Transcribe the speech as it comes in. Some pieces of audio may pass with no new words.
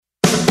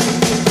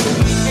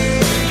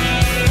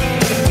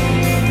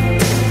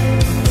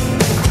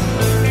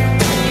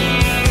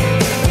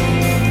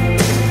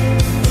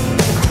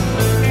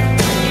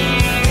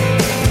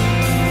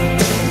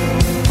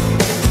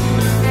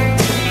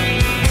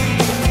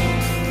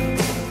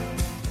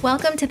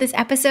Welcome to this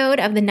episode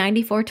of the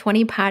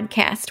 94twenty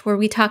podcast, where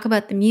we talk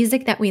about the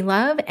music that we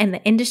love and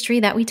the industry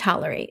that we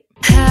tolerate.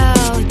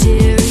 How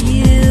dare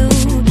you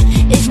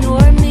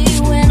ignore me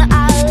when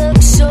I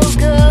look so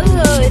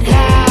good?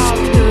 How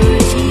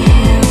could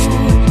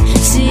you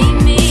see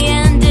me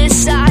and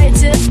decide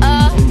to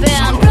up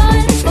and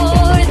run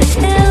for the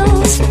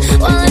hills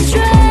while I'm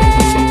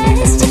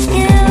dressed to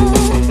kill?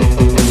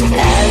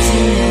 As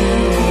you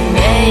knew,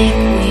 make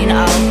queen,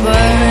 I'll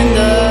burn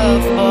the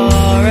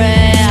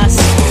forest.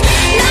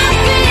 Not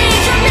being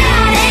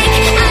dramatic,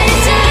 I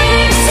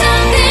deserve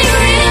something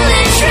real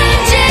and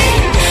tragic.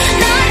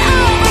 Not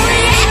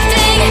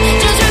overreacting,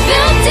 just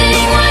rebuilding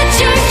what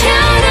you're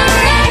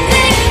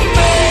counteracting.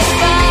 Brick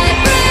by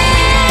brick,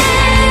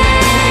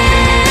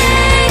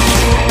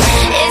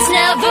 it's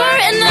never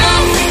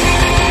enough.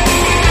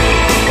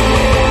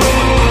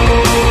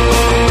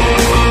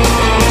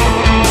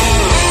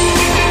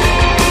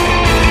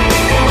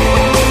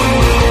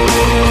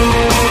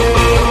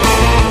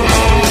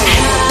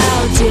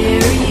 How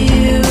dare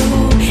you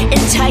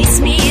entice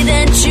me,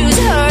 then choose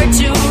her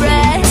to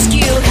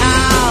rescue?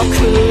 How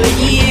could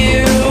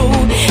you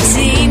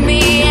see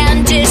me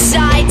and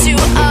decide to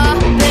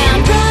up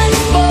and run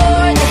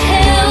for the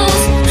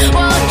hills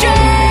while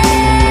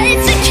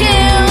dressed to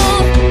kill?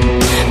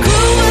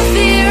 Grew a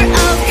fear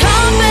of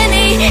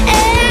company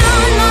in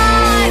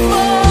my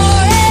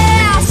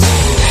forest.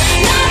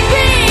 Not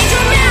being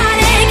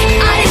dramatic,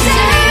 I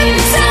deserve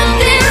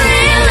something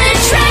real and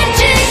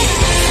tragic.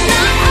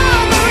 Not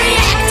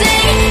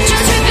overreacting,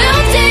 just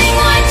rebuilding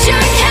what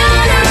you're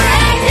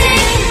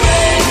counteracting.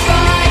 Brick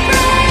by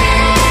brick,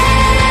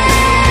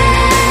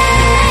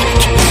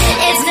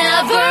 it's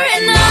never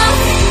enough.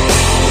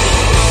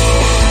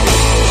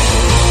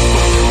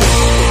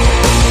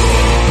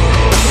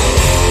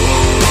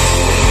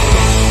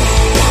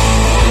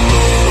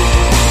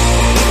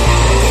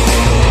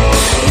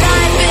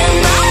 Life in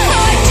my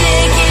heart,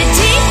 dig it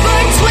deeper,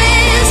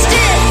 twist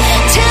it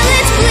till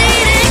it's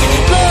bleeding.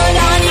 Blood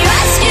on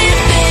your skin,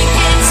 think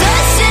it's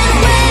us, and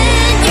when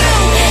you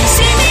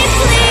see me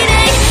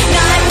bleeding,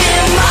 knife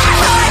in my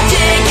heart,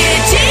 dig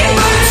it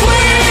deeper,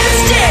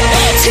 twist it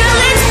till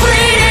it's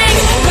bleeding.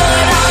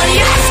 Blood on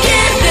your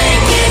skin,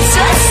 think it's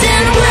us,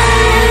 and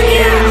when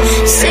you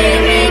see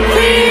me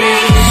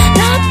bleeding.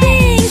 Not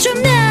being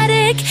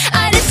dramatic,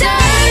 I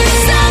deserve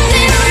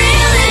something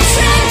real and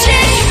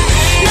tragic.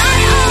 Not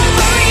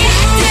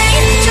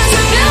overreacting, just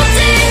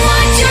rebuilding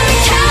what you're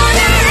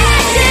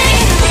counteracting.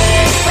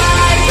 Brick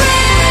by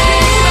brick,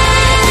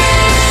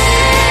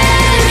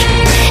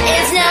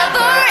 it's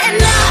never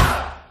enough.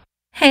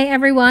 Hey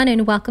everyone,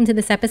 and welcome to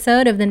this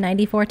episode of the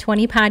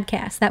 94twenty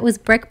podcast. That was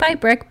Brick by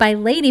Brick by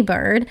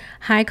Ladybird.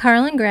 Hi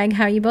Carl and Greg,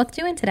 how are you both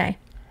doing today?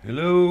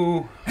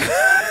 Hello.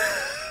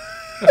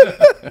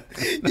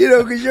 You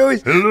know, because you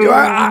always, Hello. you know,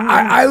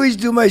 I always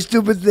do my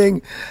stupid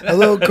thing,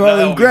 hello, Carl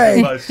and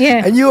Gray,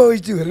 Yeah. and you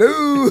always do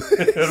hello.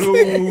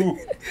 Hello.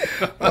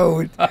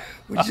 Oh,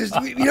 we just,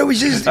 you know, we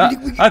just.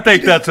 I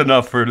think that's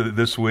enough for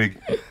this week.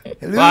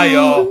 Hello. Bye,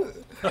 y'all.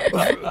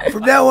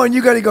 From now on,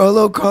 you got to go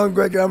hello, Carl and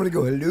Greg, and I'm going to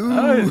go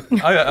hello.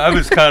 I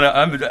was kind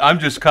of, I'm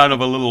just kind of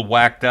a little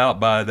whacked out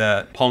by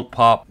that punk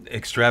pop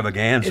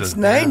extravaganza. It's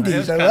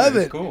 90s. I love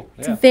it. Cool.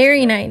 It's Yeah.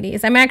 very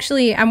 90s.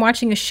 I'm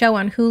watching a show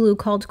on Hulu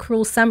called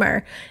Cruel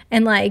Summer,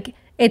 and like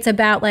it's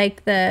about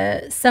like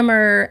the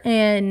summer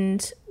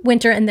and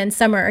winter and then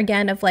summer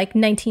again of like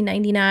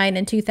 1999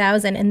 and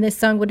 2000, and this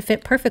song would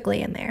fit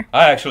perfectly in there.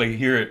 I actually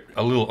hear it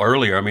a little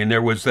earlier. I mean,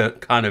 there was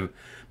that kind of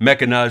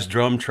mechanized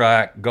drum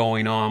track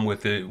going on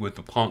with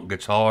the punk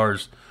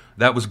guitars.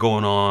 That was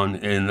going on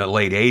in the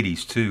late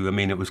 80s too. I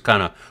mean, it was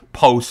kind of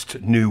post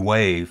new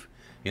wave,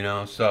 you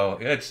know. So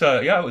it's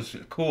yeah, it was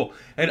cool.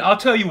 And I'll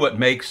tell you what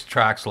makes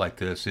tracks like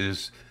this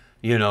is,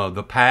 you know,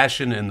 the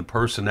passion and the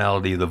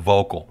personality of the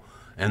vocal.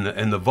 And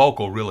the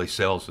vocal really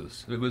sells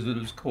us. It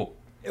was cool.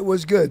 It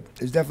was good.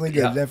 It's definitely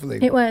good. Yeah.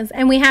 Definitely. It was.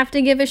 And we have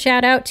to give a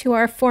shout out to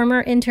our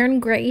former intern,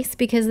 Grace,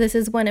 because this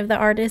is one of the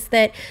artists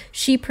that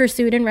she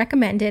pursued and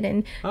recommended.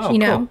 And, Oh, you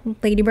know,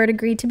 Ladybird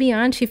agreed to be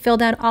on. She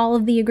filled out all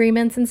of the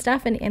agreements and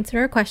stuff and answered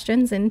our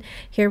questions. And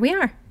here we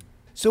are.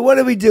 So what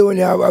are we doing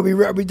now? Are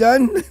we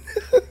done?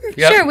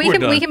 Yep, sure, we're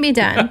done. we can be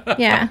done.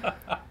 Yeah.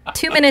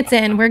 2 minutes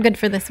in, we're good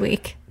for this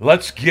week.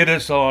 Let's get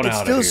us on It's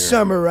out still of here.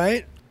 summer,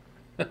 right?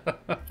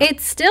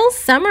 It's still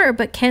summer,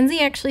 but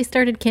Kenzie actually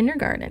started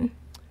kindergarten.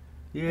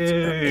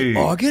 Yay.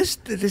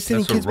 August? They're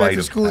sending That's a kids back rite to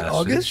of school in passage.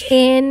 August?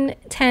 In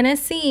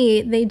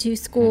Tennessee, they do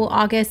school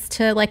August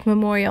to like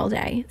Memorial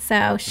Day.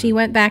 So she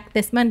went back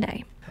this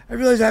Monday. I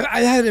realized I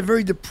had a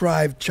very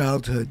deprived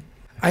childhood.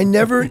 I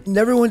never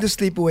went to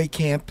sleepaway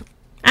camp.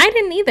 I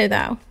didn't either,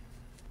 though.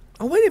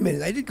 Oh, wait a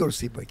minute. I did go to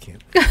sleepaway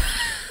camp.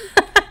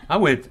 I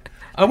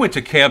went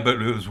to camp, but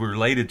it was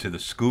related to the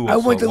school. I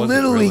went so to it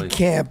wasn't Little really... League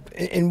camp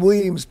in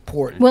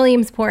Williamsport.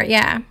 Williamsport,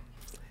 yeah.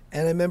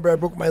 And I remember I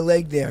broke my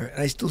leg there,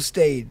 and I still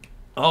stayed.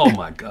 Oh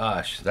my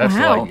gosh, that's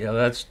Wow.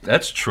 like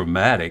that's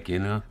traumatic, you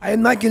know. I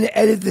am not going to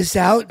edit this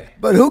out,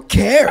 but who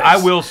cares? I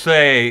will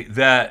say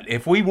that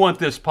if we want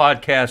this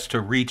podcast to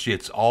reach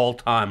its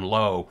all-time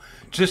low,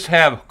 just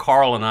have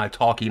Carl and I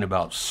talking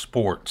about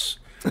sports.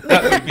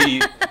 That would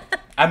be.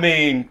 I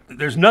mean,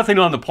 there's nothing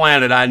on the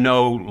planet I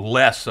know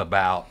less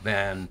about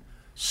than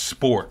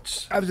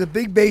sports. I was a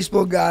big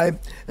baseball guy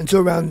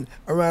until around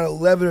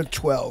 11 or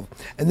 12,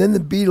 and then the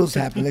Beatles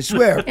happened. I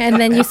swear. And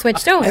then you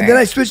switched over. And then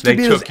I switched to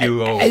They Beatles. took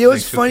you over. And it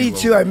was They took funny you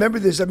too. over. I remember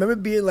this. I remember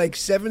being like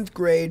 7th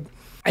grade.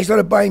 I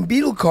started buying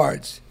Beatle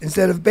cards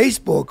instead of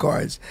baseball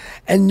cards,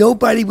 and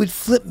nobody would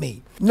flip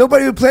me.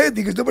 Nobody would play with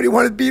me because nobody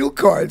wanted Beatle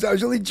cards. I was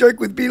the only jerk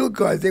with Beatle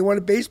cards. They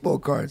wanted baseball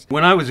cards.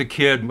 When I was a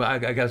kid,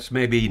 I guess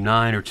maybe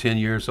 9 or 10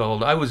 years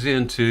old, I was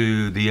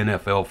into the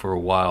NFL for a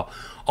while,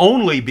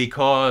 only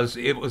because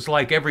it was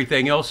like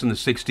everything else in the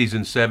 60s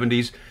and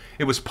 70s.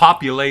 It was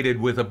populated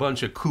with a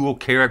bunch of cool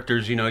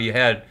characters. You know, you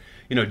had,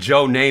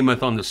 Joe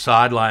Namath on the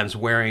sidelines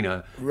wearing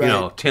a, Right.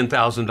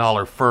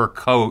 $10,000 fur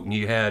coat, and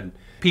you had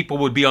people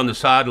would be on the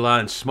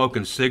sidelines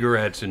smoking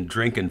cigarettes and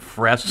drinking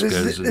frescas.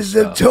 This and is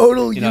a stuff.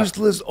 total You know,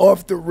 useless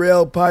off the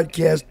rail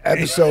podcast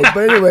episode.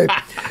 But anyway,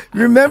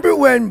 remember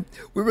when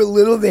we were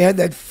little? They had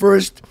that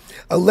first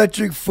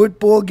electric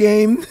football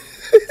game.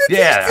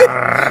 Yeah.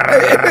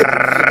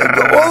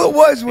 All it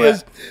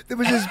was there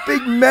was this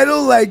big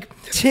metal like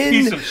tin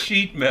Piece of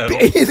sheet metal.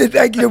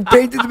 like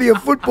painted to be a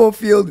football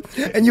field,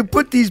 and you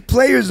put these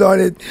players on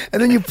it,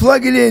 and then you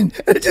plug it in,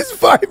 and it just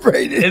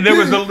vibrated. And there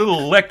was a little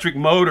electric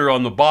motor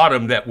on the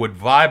bottom that would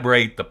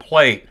vibrate the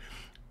plate.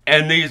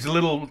 And these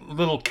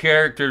little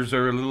characters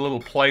or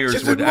little players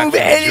just would would move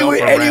actually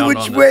jump any around which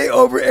on way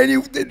over any.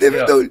 There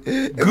was Yeah. no,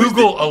 it was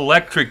Google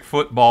electric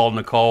football,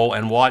 Nicole,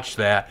 and watch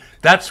that.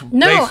 That's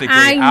No, basically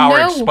I our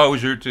know.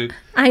 exposure to.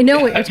 I know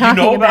what you're You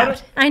talking know about about.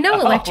 it? I know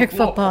electric Oh,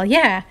 football.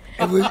 Yeah.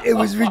 It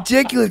was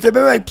ridiculous. I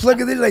remember I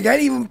plug it in, like I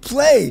didn't even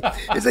play.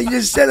 It's like you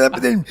just set it up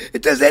and then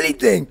it does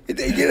anything.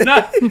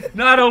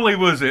 Not only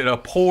was it a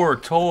poor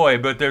toy,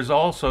 but there's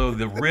also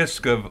the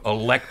risk of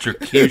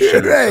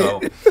electrocution. Right.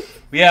 So,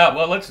 yeah,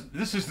 well,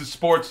 this is the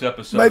sports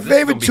episode. My This is gonna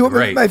favorite be toy,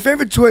 great. my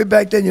favorite toy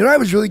back then. You know, what I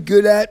was really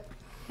good at.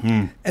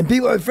 And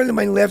a friend of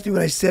mine laughed at me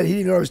when I said he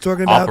didn't know what I was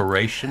talking about.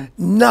 Operation.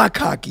 Knock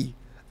hockey.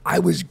 I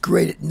was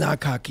great at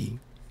knock hockey.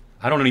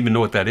 I don't even know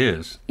what that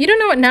is. You don't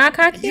know what knock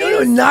hockey You know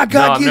what is? knock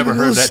No, I've hockey is? never With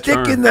a heard little that stick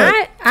term. in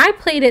the. I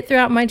played it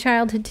throughout my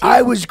childhood too.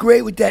 I was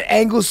great with that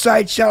angle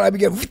side shot. I'd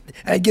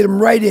get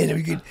him right in.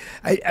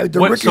 The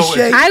What, so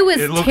ricochet. it's- I was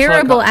It looks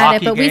terrible like a at it,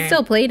 hockey but we game?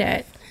 still played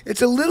it.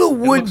 It's a little It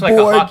wood looks like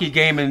board. a hockey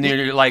game, and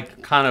you're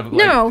like kind of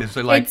like, No, is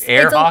it like it's-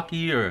 air it's a-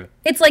 hockey or?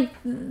 It's like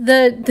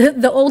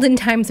the olden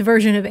times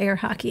version of air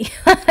hockey.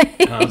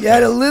 You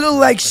had a little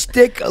like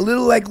stick, and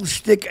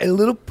a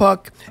little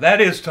puck.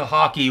 That is to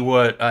hockey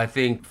what I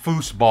think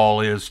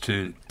foosball is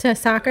to To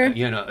soccer. to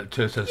Yeah,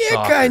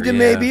 soccer. kind of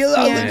maybe.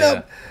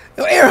 Yeah.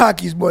 No, air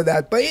hockey's more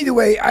that. But either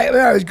way,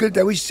 I was good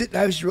at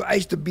that. I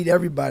used to beat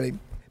everybody.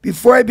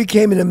 Before I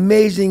became an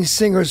amazing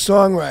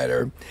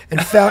singer-songwriter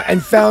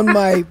and found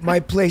my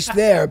place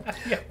there,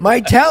 my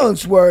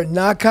talents were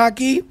knock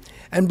hockey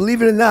and,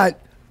 believe it or not,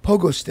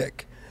 pogo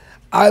stick.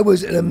 I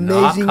was an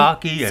Knock amazing.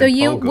 hockey. And So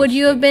pogo would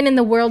you stick. have been in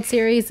the World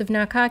Series of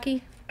knock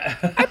hockey?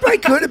 I probably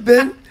could have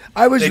been.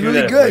 I was They do really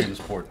that at good.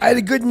 Ravensport. I had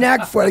a good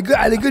knack for it.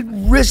 I had a good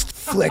wrist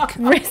flick.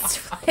 Wrist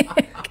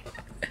flick.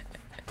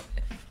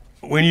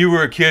 When you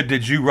were a kid,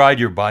 did you ride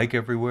your bike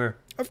everywhere?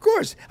 Of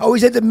course,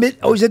 always had the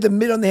mitt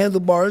on the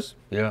handlebars.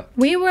 Yeah.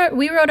 We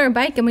rode our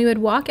bike and we would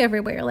walk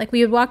everywhere. Like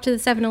we would walk to the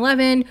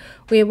 7-Eleven,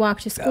 we would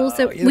walk to school.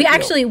 So you we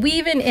know. we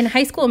even in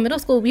high school and middle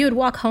school, we would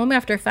walk home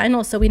after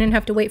finals so we didn't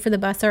have to wait for the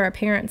bus or our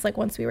parents like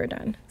once we were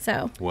done.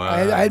 So Wow.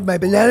 I had my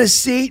banana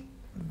seat,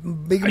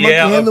 big monkey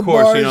Yeah, of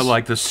handlebars. course,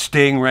 like the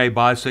Stingray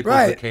bicycles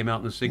Right. that came out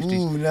in the 60s.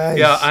 Ooh, nice.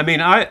 Yeah, I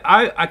mean,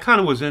 I kind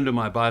of was into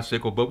my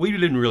bicycle, but we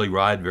didn't really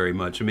ride very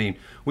much. I mean,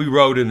 we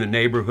rode in the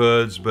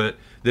neighborhoods, but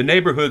the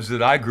neighborhoods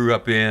that I grew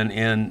up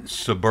in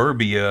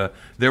suburbia,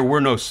 there were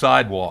no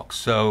sidewalks.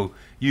 So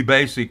you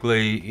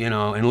basically,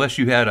 unless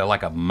you had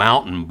a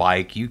mountain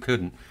bike, you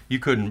couldn't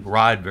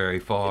ride very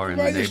far in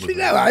the Right, the street.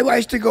 neighborhood. I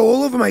used to go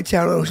all over my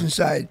town on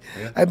Oceanside.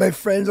 I had my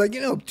friends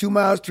 2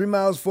 miles, 3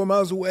 miles, 4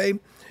 miles away.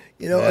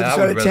 Other I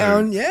side would of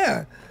town.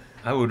 Yeah.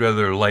 I would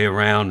rather lay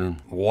around and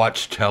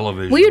watch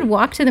television. we would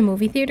walk to the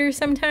movie theater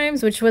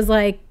sometimes, which was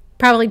like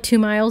probably 2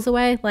 miles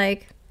away.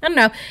 Like, I don't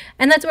know.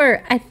 And that's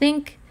where I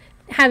think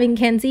having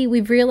Kenzie,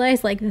 we've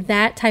realized like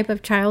that type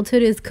of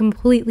childhood is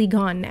completely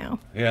gone now.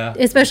 Yeah.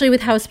 Especially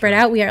with how spread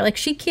out we are. Like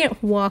she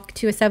can't walk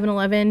to a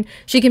 7-Eleven.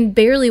 She can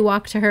barely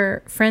walk to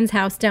her friend's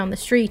house down the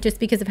street just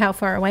because of how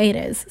far away it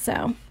is.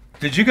 So,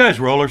 Did you guys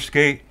roller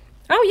skate?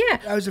 oh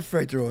yeah. I was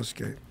afraid to roller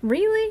skate.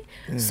 Really?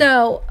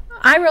 So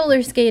I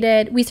roller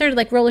skated. We started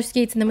like roller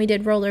skates and then we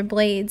did roller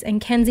blades. And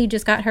Kenzie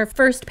just got her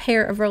first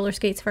pair of roller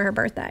skates for her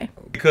birthday.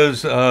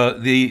 Because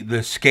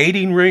the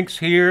skating rinks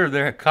here,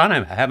 they're kind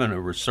of having a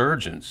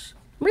resurgence.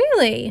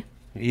 Really?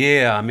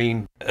 Yeah, I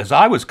mean, as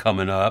I was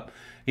coming up,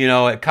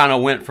 it kind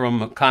of went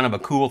from kind of a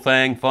cool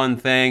thing, fun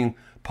thing,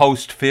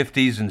 post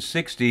 50s and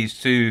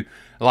 60s to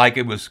like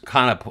it was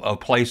kind of a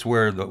place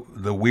where the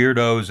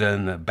weirdos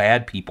and the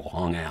bad people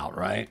hung out,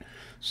 right?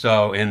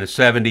 So in the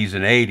 70s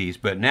and 80s,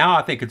 but now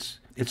I think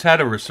it's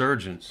had a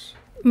resurgence.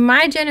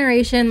 My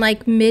generation,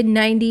 like mid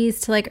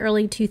 90s to like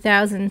early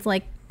 2000s,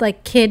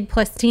 like kid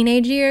plus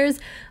teenage years,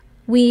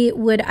 we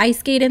would ice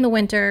skate in the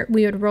winter.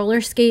 We would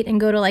roller skate and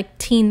go to like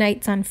teen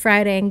nights on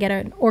Friday and get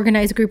an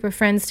organized group of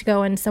friends to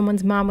go, and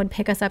someone's mom would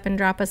pick us up and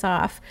drop us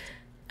off.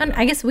 And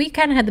I guess we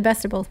kind of had the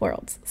best of both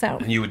worlds. So.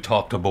 And you would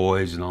talk to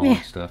boys and all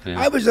that stuff. Yeah.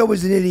 I was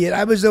always an idiot.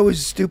 I was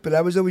always stupid.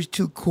 I was always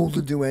too cool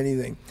to do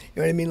anything. You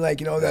know what I mean? Like,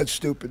 that's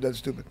stupid. That's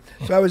stupid.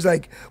 So I was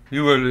like...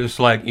 You were just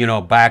like,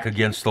 back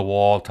against the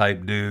wall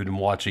type dude and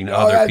watching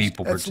other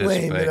people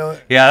participate. Lame,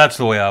 Yeah, that's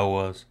the way I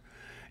was.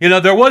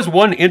 There was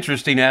one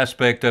interesting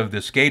aspect of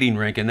the skating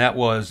rink, and that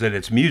was that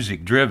it's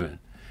music driven.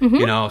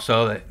 Mm-hmm.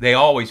 So they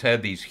always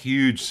had these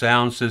huge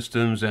sound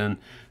systems, and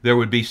there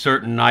would be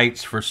certain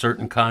nights for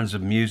certain kinds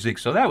of music.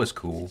 So that was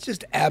cool. It's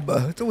just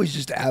ABBA. It's always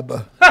just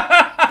ABBA.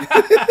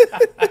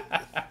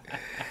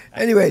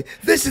 Anyway,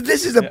 this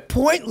is a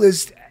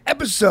pointless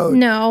episode.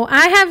 No,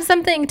 I have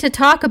something to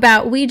talk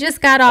about. We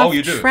just got off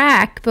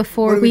track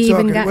before we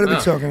even got... What are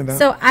we talking about?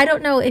 So I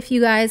don't know if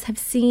you guys have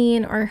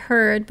seen or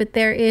heard, but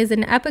there is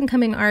an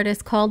up-and-coming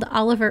artist called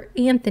Oliver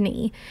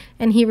Anthony,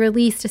 and he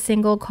released a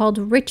single called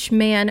Rich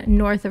Man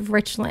North of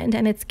Richland,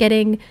 and it's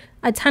getting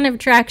a ton of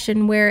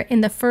traction, where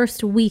in the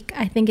first week,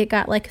 I think it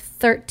got like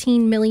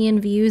 13 million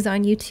views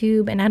on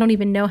YouTube, and I don't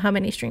even know how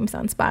many streams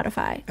on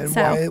Spotify.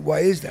 And why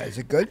is that? Is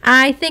it good?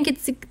 I think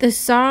the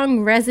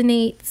song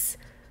resonates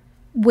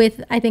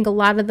with, I think, a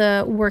lot of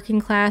the working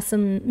class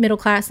and middle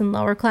class and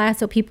lower class,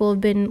 so people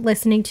have been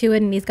listening to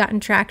it, and he's gotten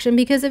traction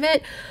because of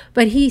it.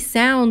 But he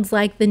sounds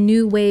like the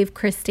new wave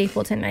Chris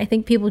Stapleton, and I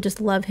think people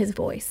just love his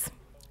voice.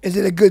 Is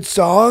it a good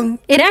song?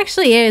 It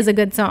actually is a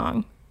good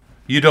song.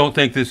 You don't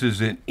think this is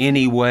in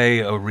any way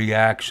a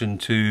reaction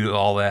to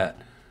all that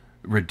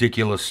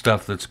ridiculous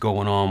stuff that's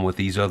going on with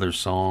these other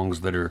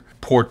songs that are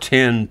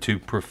portend to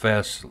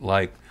profess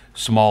like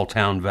small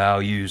town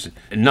values?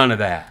 None of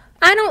that.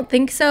 I don't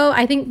think so.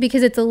 I think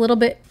because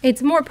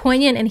it's more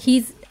poignant, and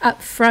he's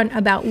upfront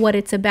about what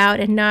it's about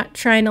and not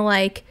trying to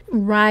like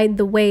ride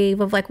the wave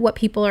of like what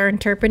people are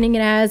interpreting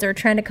it as, or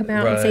trying to come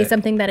out and say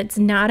something that it's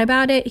not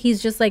about it.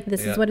 He's just like,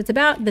 this is what it's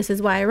about. This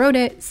is why I wrote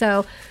it.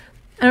 So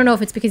I don't know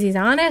if it's because he's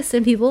honest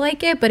and people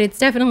like it, but it's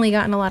definitely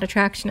gotten a lot of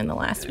traction in the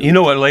last week. You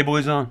know what label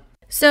he's on?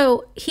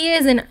 So he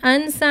is an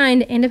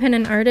unsigned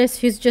independent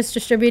artist who's just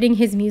distributing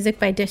his music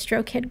by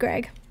DistroKid,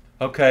 Greg.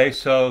 Okay,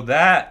 so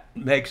that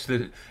makes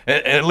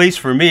at least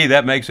for me,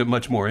 that makes it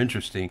much more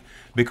interesting,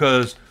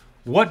 because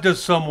what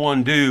does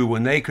someone do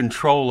when they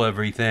control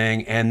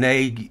everything and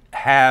they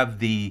have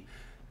the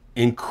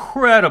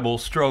incredible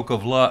stroke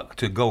of luck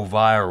to go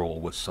viral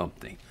with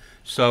something?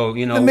 So,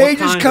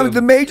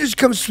 the majors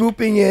come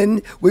swooping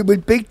in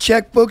with big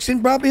checkbooks,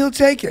 and probably he'll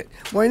take it.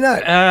 Why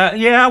not?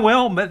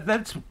 But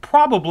that's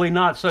probably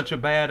not such a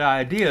bad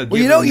idea.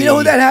 Well, you know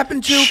who that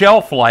happened to?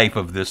 Shelf life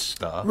of this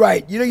stuff.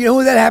 Right. You know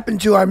who that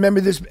happened to? I remember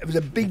this. It was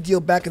a big deal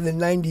back in the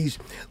 90s.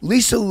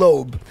 Lisa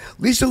Loeb.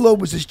 Lisa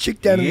Loeb was this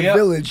chick down in the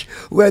village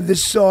who had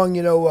this song,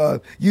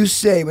 You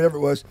Say, whatever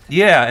it was.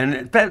 Yeah,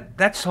 and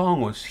that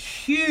song was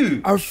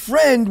huge. Our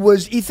friend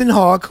was Ethan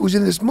Hawke, who's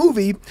in this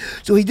movie,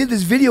 so he did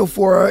this video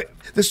for her.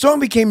 The song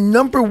became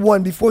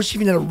 #1 before she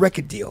even had a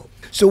record deal.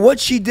 So what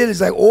she did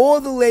is like all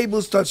the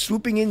labels start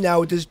swooping in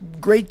now with this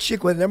great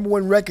chick with a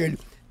 #1 record.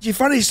 She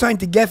finally signed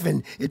to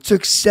Geffen. It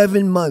took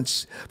 7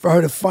 months for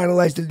her to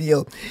finalize the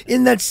deal.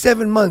 In that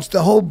 7 months,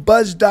 the whole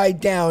buzz died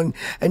down,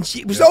 and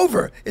it was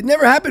over. It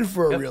never happened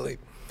for her, really.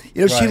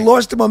 She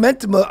lost the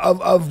momentum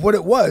of what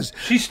it was.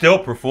 She still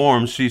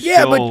performs. She's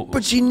still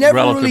but she never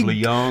relatively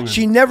young.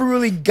 She never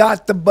really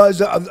got the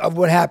buzz of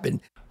what happened.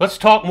 Let's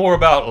talk more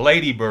about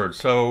Lady Bird.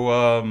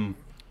 So,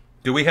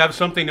 do we have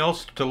something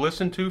else to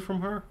listen to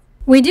from her?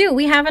 We do.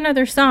 We have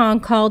another song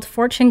called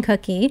Fortune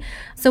Cookie.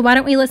 So why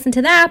don't we listen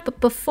to that? But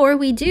before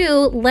we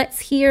do, let's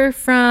hear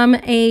from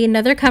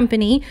another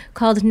company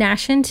called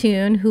Nash &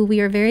 Tune, who we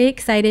are very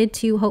excited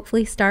to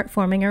hopefully start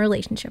forming a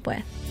relationship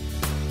with.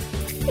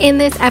 In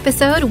this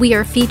episode, we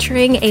are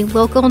featuring a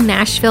local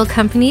Nashville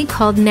company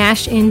called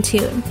Nash &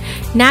 Tune.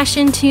 Nash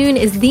 & Tune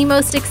is the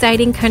most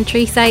exciting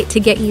country site to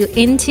get you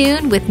in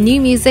tune with new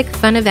music,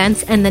 fun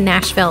events, and the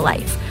Nashville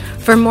life.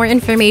 For more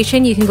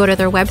information, you can go to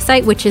their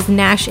website, which is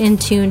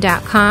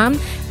nashinTune.com.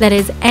 That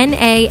is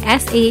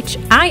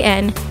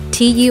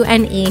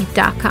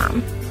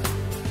NASHINTUNE.com.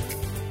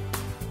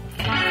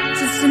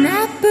 Just an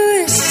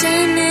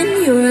apparition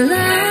in your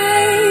life.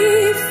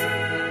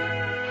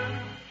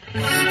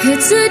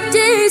 It's a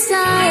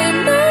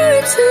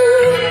desire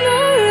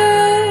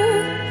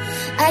tomorrow.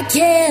 I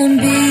can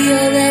be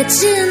all that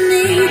you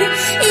need,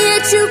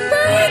 yet you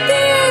find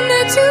the end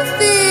that you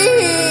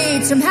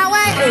feed. Somehow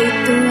I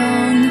ate the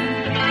wrong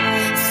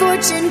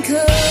fortune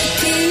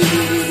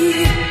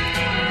cookie.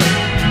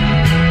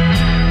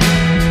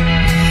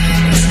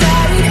 It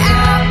started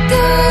out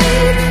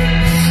good.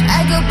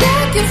 I'd go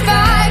back if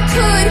I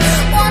could.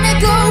 Wanna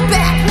go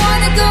back,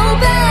 wanna go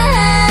back.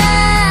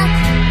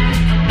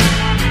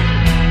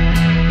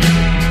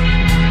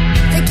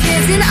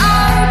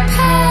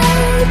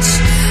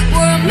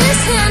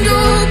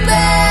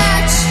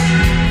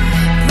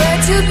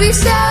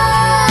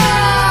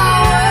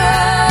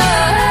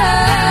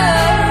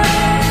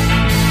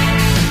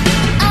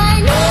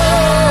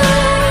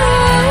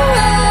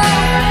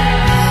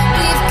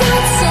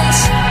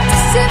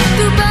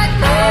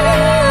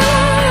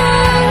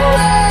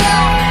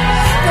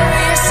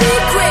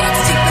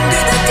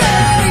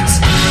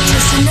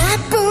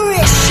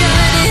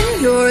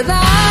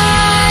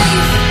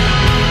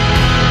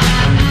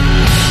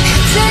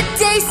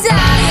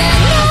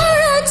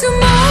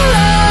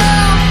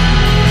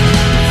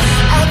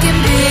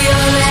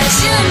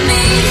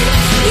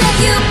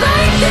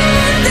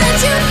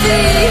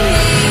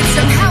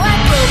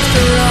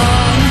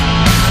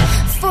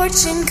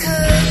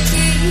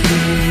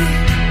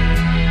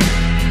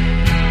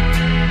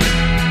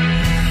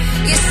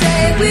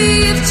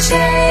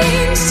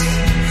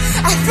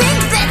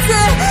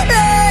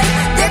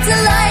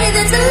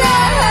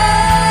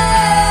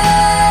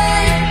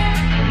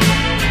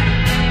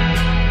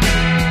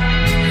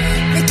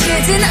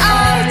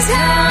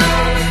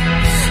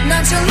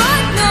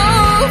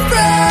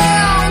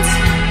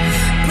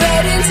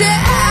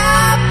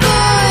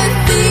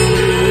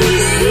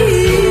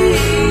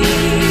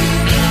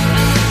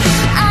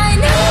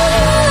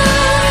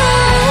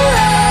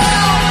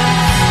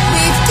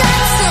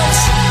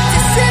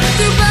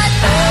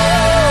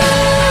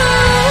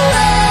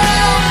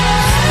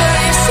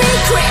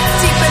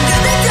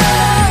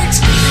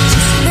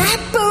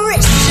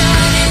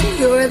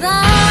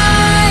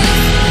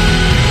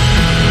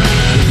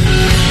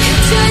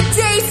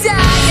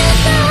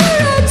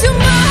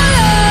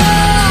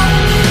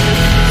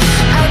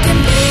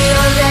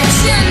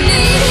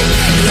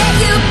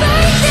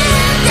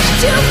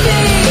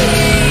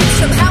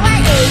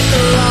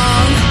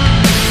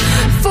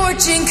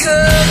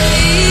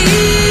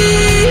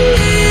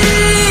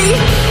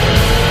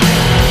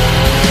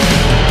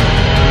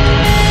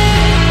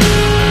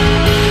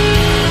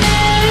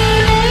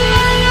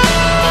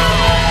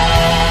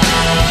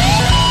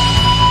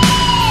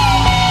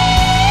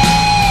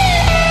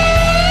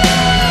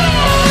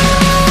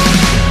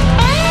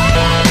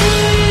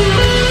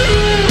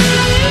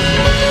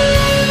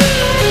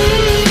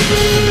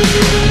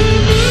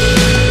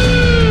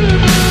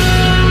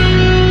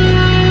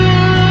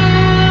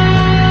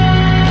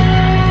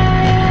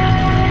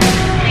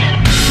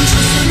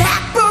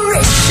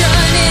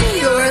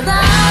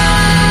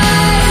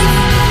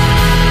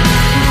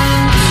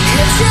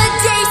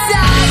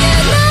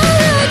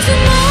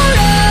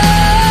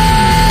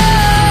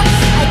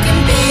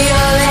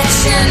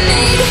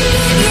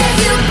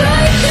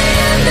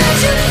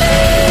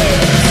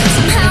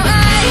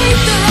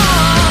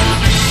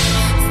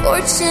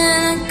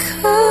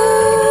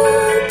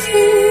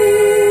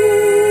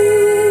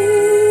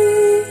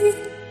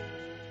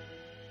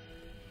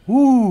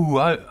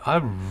 I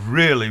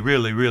really,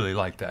 really, really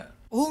like that.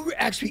 Who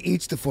actually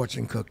eats the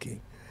fortune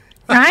cookie?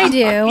 I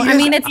do. I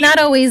mean, it's not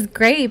always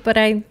great, but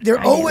I They're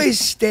I do. always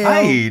stale.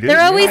 I eat it.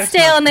 They're always Yeah, it's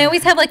stale, not- and they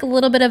always have like a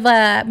little bit of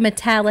a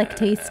metallic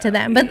taste to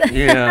them. But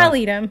Yeah. I'll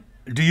eat them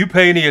Do you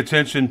pay any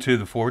attention to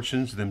the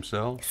fortunes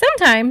themselves?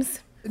 sometimes.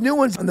 The new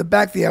ones on the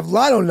back, they have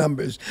lotto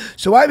numbers.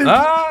 So I've been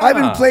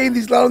Ah. playing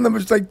these lotto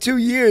numbers for like 2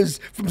 years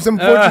from some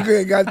fortune cookie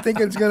I got,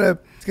 thinking it's gonna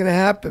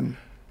happen.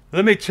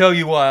 Let me tell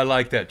you why I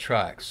like that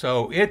track.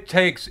 So it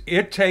takes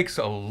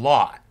a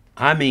lot.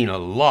 I mean a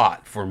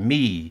lot for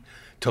me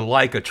to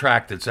like a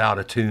track that's out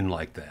of tune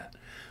like that.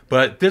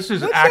 But this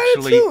is What's out of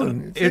actually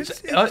tune?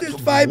 it's just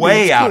vibing.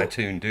 way It's out cool. of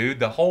tune, dude.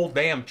 The whole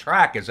damn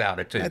track is out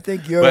of tune. I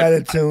think you're out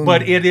of tune.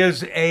 But it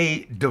is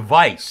a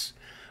device.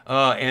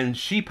 And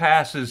she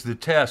passes the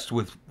test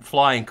with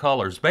flying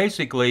colors.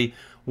 Basically,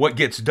 what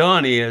gets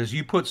done is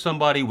you put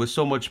somebody with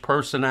so much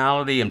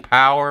personality and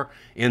power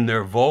in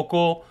their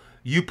vocal,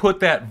 you put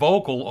that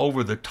vocal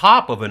over the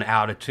top of an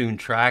out-of-tune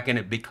track, and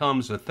it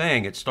becomes a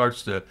thing. It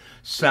starts to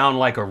sound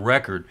like a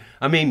record.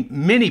 I mean,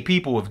 many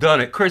people have done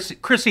it.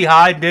 Chrissy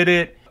Hyde did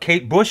it.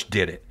 Kate Bush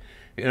did it.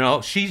 You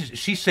know, she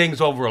sings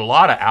over a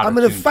lot of out-of-tune I'm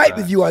going to fight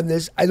tracks. with you on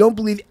this. I don't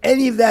believe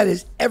any of that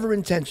is ever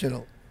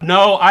intentional.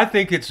 No, I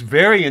think it's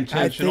very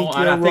intentional, I think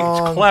and I you're think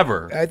wrong. it's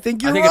clever. I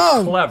think you're it's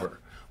wrong. clever.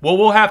 Well,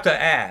 we'll have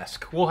to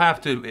ask. We'll have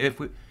to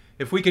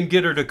if we can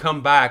get her to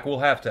come back, we'll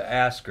have to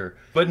ask her.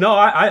 But no,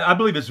 I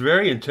believe it's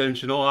very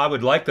intentional. I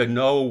would like to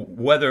know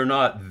whether or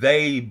not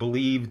they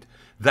believed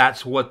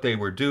that's what they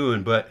were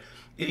doing. But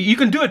you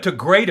can do it to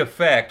great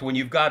effect when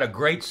you've got a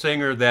great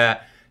singer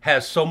that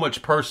has so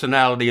much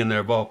personality in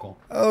their vocal.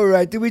 All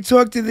right. Did we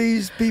talk to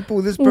these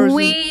people, this person?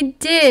 We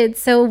did.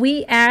 So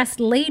we asked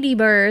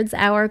Ladybirds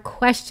our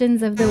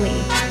questions of the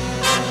week.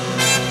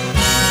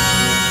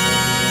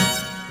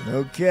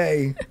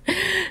 Okay.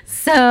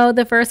 So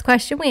the first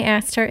question we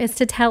asked her is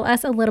to tell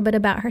us a little bit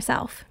about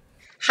herself.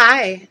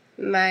 Hi,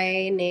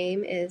 my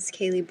name is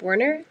Kaylee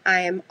Borner.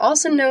 I am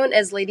also known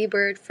as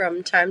Ladybird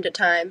from time to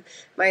time.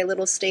 My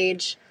little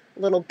stage,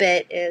 little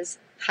bit is,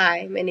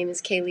 hi, my name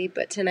is Kaylee,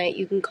 but tonight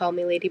you can call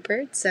me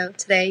Ladybird. So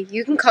today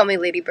you can call me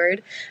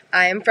Ladybird.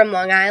 I am from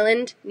Long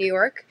Island, New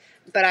York,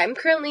 but I'm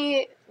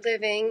currently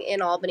living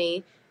in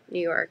Albany,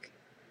 New York,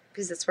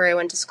 because that's where I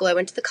went to school. I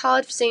went to the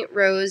College of St.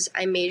 Rose.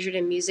 I majored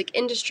in music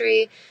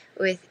industry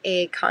with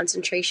a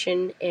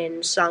concentration in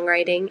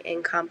songwriting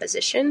and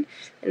composition,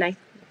 and I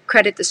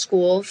credit the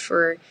school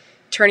for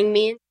turning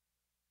me into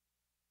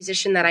the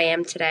musician that I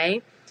am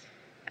today.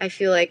 I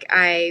feel like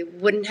I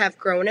wouldn't have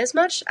grown as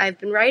much. I've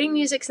been writing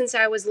music since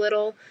I was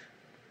little,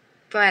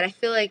 but I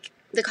feel like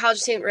the College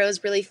of St.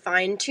 Rose really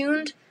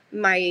fine-tuned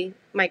my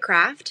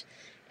craft.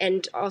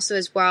 And also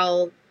as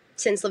well,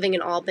 since living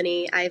in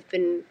Albany, I've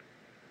been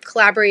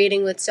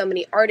collaborating with so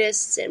many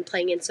artists and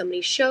playing in so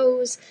many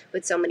shows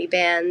with so many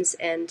bands,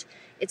 and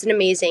it's an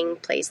amazing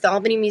place. The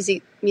Albany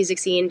music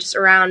scene, just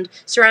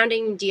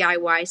surrounding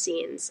DIY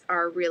scenes,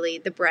 are really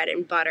the bread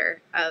and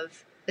butter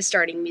of a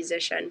starting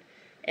musician.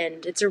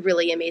 And it's a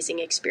really amazing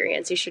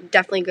experience. You should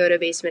definitely go to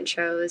basement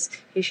shows.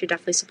 You should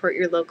definitely support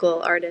your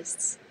local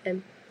artists.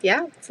 And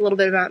yeah, it's a little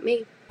bit about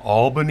me.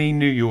 Albany,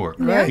 New York.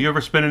 Right. You ever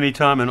spend any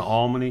time in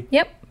Albany?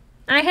 Yep.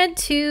 I had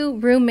two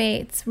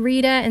roommates,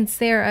 Rita and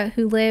Sarah,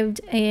 who lived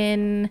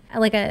in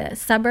like a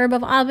suburb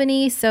of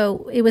Albany.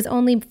 So it was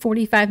only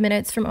 45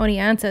 minutes from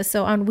Oneonta.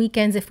 So on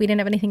weekends, if we didn't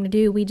have anything to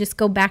do, we just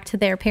go back to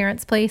their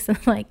parents' place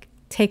and like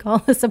take all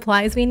the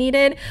supplies we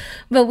needed.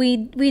 But we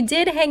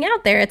did hang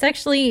out there.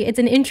 It's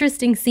an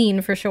interesting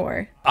scene for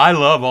sure. I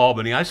love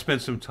Albany. I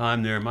spent some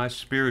time there. My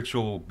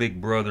spiritual big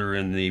brother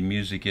in the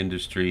music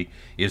industry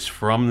is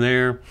from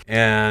there.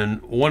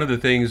 And one of the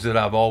things that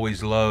I've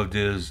always loved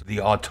is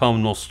the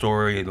autumnal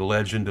story, the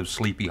legend of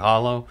Sleepy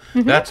Hollow.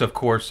 That's, of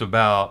course,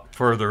 about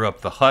further up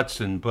the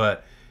Hudson.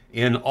 But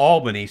in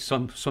Albany,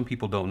 some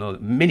people don't know,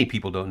 many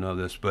people don't know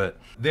this, but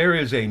there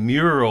is a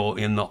mural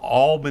in the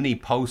Albany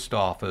post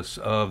office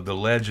of the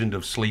legend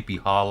of Sleepy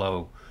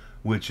Hollow,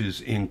 which is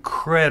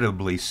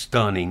incredibly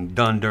stunning,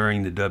 done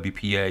during the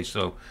WPA.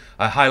 So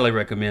I highly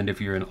recommend,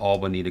 if you're in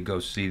Albany, to go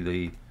see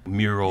the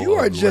mural. You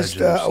are of the just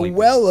legend of a Sleepy.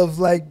 well of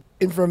like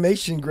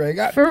information,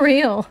 Greg. For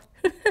real.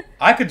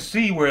 I could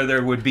see where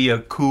there would be a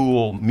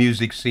cool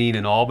music scene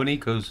in Albany,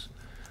 because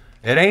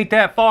it ain't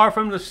that far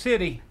from the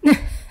city.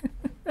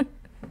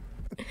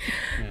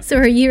 So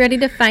are you ready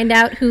to find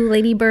out who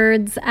Lady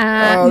Bird's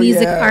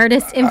music yeah.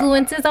 artist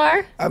influences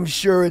are? I'm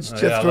sure it's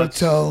Jethro let's-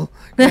 Tull.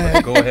 Go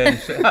ahead and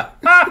say.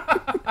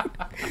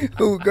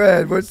 Oh, go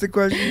ahead. What's the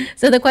question?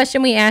 So the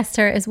question we asked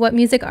her is, what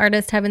music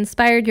artists have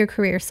inspired your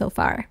career so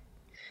far?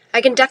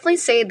 I can definitely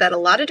say that a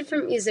lot of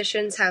different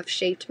musicians have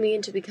shaped me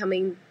into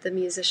becoming the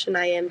musician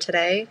I am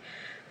today.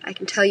 I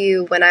can tell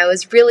you, when I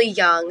was really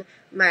young,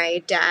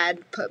 my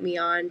dad put me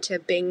on to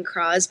Bing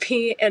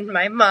Crosby, and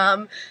my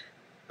mom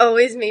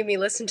always made me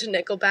listen to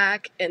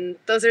Nickelback, and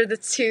those are the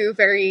two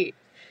very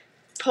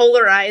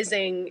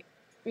polarizing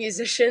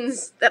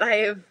musicians that I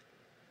have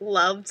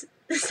loved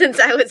since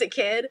I was a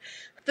kid.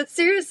 But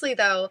seriously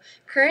though,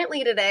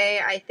 currently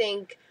today, I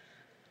think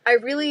I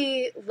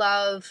really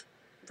love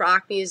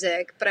rock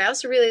music, but I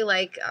also really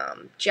like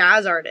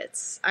jazz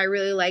artists. I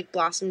really like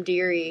Blossom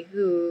Dearie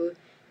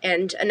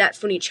and Annette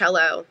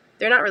Funicello.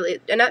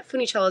 Annette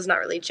Funicello is not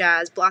really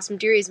jazz. Blossom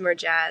Dearie is more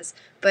jazz,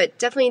 but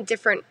definitely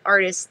different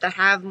artists that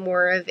have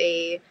more of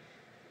a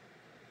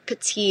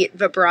petite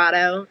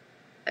vibrato.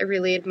 I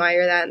really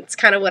admire that. It's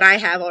kind of what I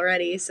have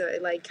already, so I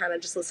like kind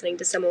of just listening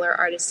to similar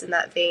artists in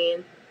that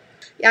vein.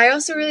 Yeah, I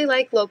also really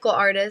like local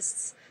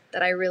artists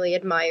that I really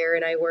admire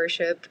and I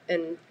worship,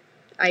 and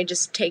I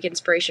just take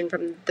inspiration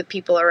from the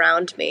people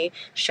around me.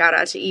 Shout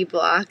out to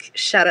E-Block,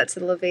 shout out to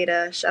the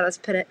Levada, shout out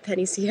to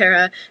Penny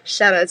Sierra,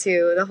 shout out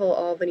to the whole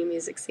Albany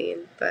music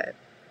scene. But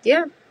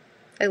yeah,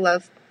 I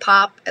love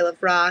pop, I love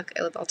rock,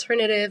 I love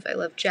alternative, I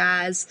love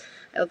jazz,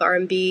 I love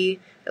R&B,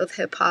 I love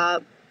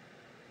hip-hop.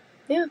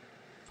 Yeah.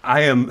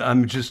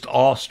 I'm just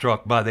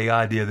awestruck by the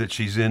idea that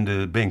she's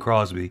into Bing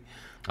Crosby.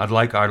 I'd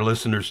like our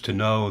listeners to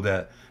know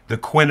that the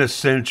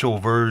quintessential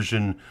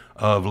version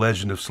of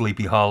Legend of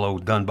Sleepy Hollow,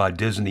 done by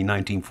Disney,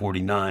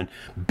 1949,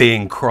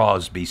 Bing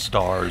Crosby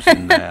stars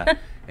in that,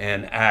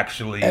 and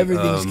actually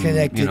everything's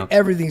connected.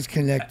 Everything's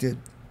connected.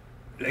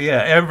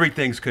 Yeah,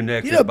 everything's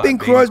connected. Bing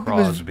Crosby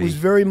was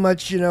very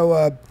much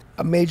a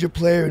major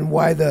player in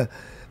why the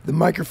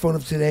microphone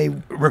of today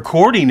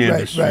recording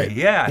industry. Right.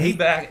 Yeah,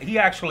 he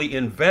actually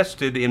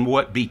invested in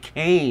what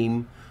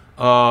became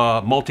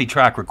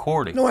multi-track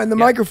recording. No, and the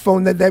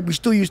microphone that we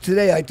still use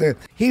today,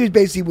 he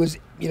was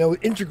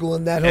integral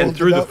in that whole. And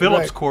through the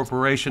Philips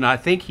Corporation, I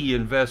think he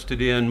invested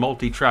in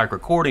multi-track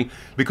recording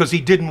because he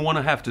didn't want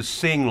to have to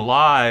sing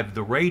live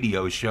the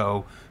radio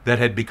show that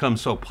had become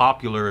so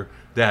popular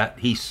that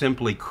he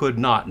simply could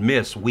not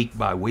miss week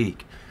by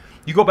week.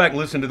 You go back and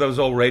listen to those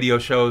old radio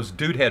shows,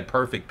 dude had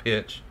perfect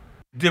pitch.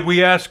 Did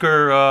we ask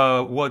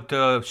her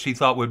what she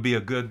thought would be a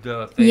good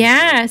thing?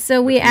 Yeah,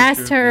 so we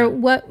asked her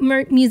what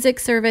music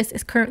service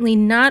is currently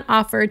not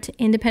offered to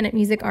independent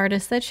music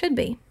artists that should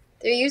be.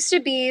 There used to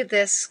be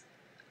this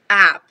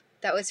app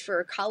that was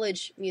for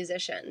college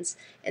musicians,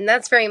 and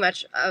that's very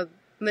much a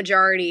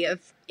majority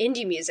of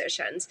indie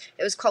musicians.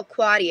 It was called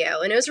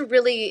Quadio, and it was a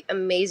really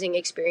amazing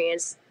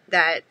experience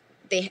that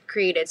they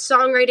created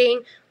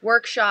songwriting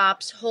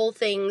workshops, whole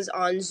things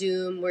on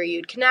Zoom where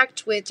you'd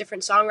connect with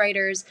different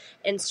songwriters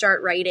and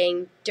start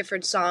writing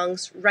different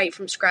songs right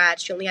from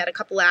scratch. You only had a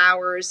couple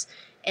hours,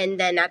 and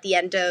then at the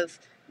end of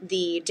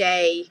the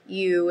day,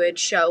 you would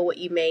show what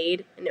you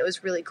made, and it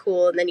was really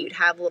cool. And then you'd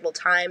have little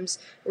times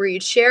where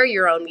you'd share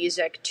your own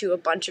music to a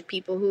bunch of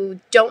people who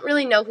don't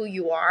really know who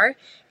you are,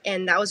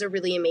 and that was a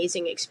really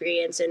amazing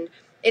experience. And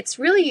it's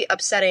really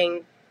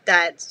upsetting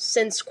that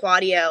since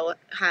Quadio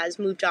has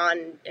moved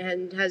on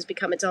and has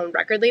become its own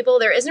record label,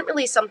 there isn't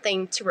really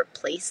something to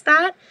replace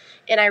that.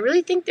 And I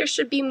really think there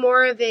should be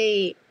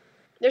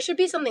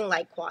something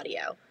like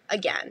Quadio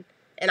again.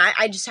 And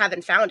I just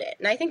haven't found it.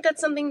 And I think that's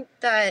something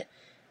that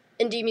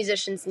indie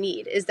musicians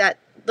need, is that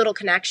little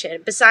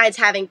connection. Besides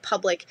having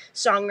public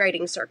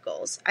songwriting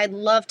circles, I'd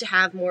love to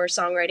have more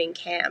songwriting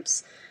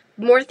camps,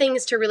 more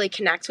things to really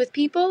connect with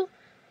people,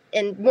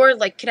 and more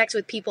like connect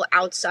with people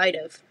outside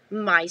of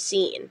my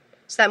scene,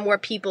 so that more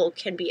people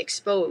can be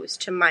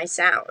exposed to my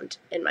sound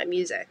and my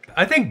music.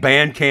 I think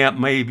Bandcamp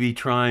may be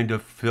trying to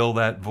fill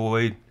that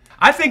void.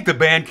 I think the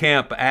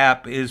Bandcamp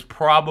app is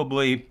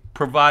probably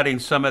providing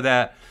some of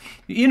that.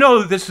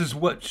 This is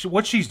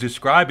what she's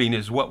describing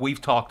is what we've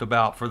talked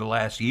about for the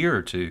last year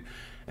or two.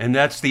 And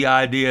that's the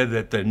idea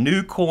that the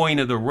new coin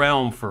of the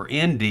realm for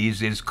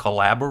indies is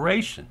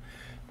collaboration.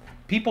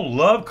 People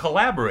love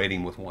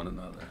collaborating with one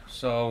another.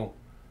 So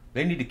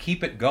they need to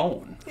keep it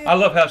going. I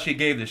love how she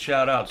gave the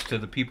shout-outs to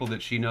the people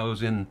that she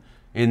knows in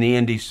the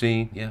indie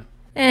scene. Yeah.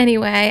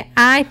 Anyway,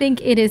 I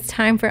think it is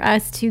time for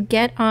us to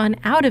get on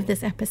out of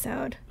this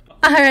episode.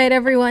 All right,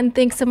 everyone.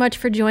 Thanks so much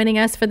for joining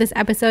us for this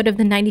episode of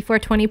the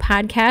 94twenty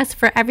podcast.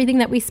 For everything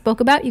that we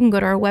spoke about, you can go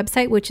to our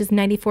website, which is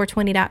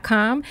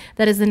 94twenty.com.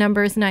 That is the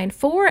numbers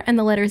 94 and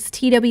the letters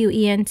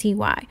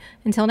TWENTY.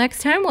 Until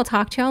next time, we'll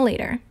talk to y'all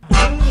later.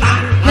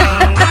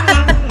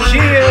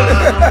 Cheers!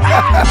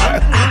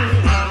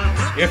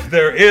 If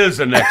there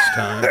is a next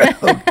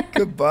time.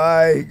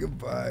 Goodbye.